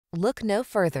Look no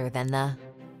further than the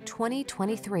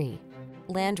 2023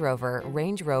 Land Rover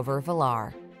Range Rover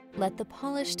Velar. Let the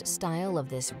polished style of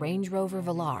this Range Rover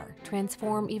Velar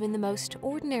transform even the most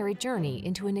ordinary journey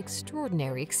into an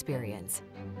extraordinary experience.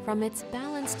 From its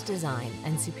balanced design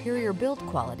and superior build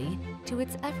quality to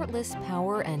its effortless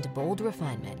power and bold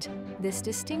refinement, this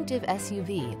distinctive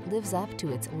SUV lives up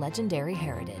to its legendary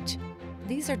heritage.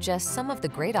 These are just some of the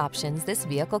great options this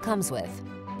vehicle comes with: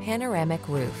 panoramic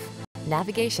roof,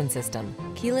 navigation system,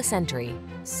 keyless entry,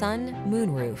 sun,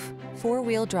 moonroof,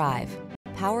 four-wheel drive,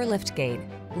 power liftgate,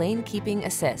 lane keeping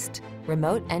assist,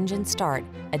 remote engine start,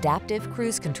 adaptive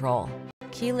cruise control,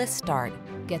 keyless start.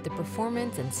 Get the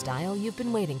performance and style you've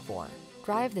been waiting for.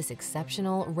 Drive this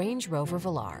exceptional Range Rover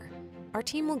Velar. Our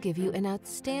team will give you an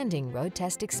outstanding road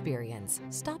test experience.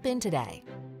 Stop in today.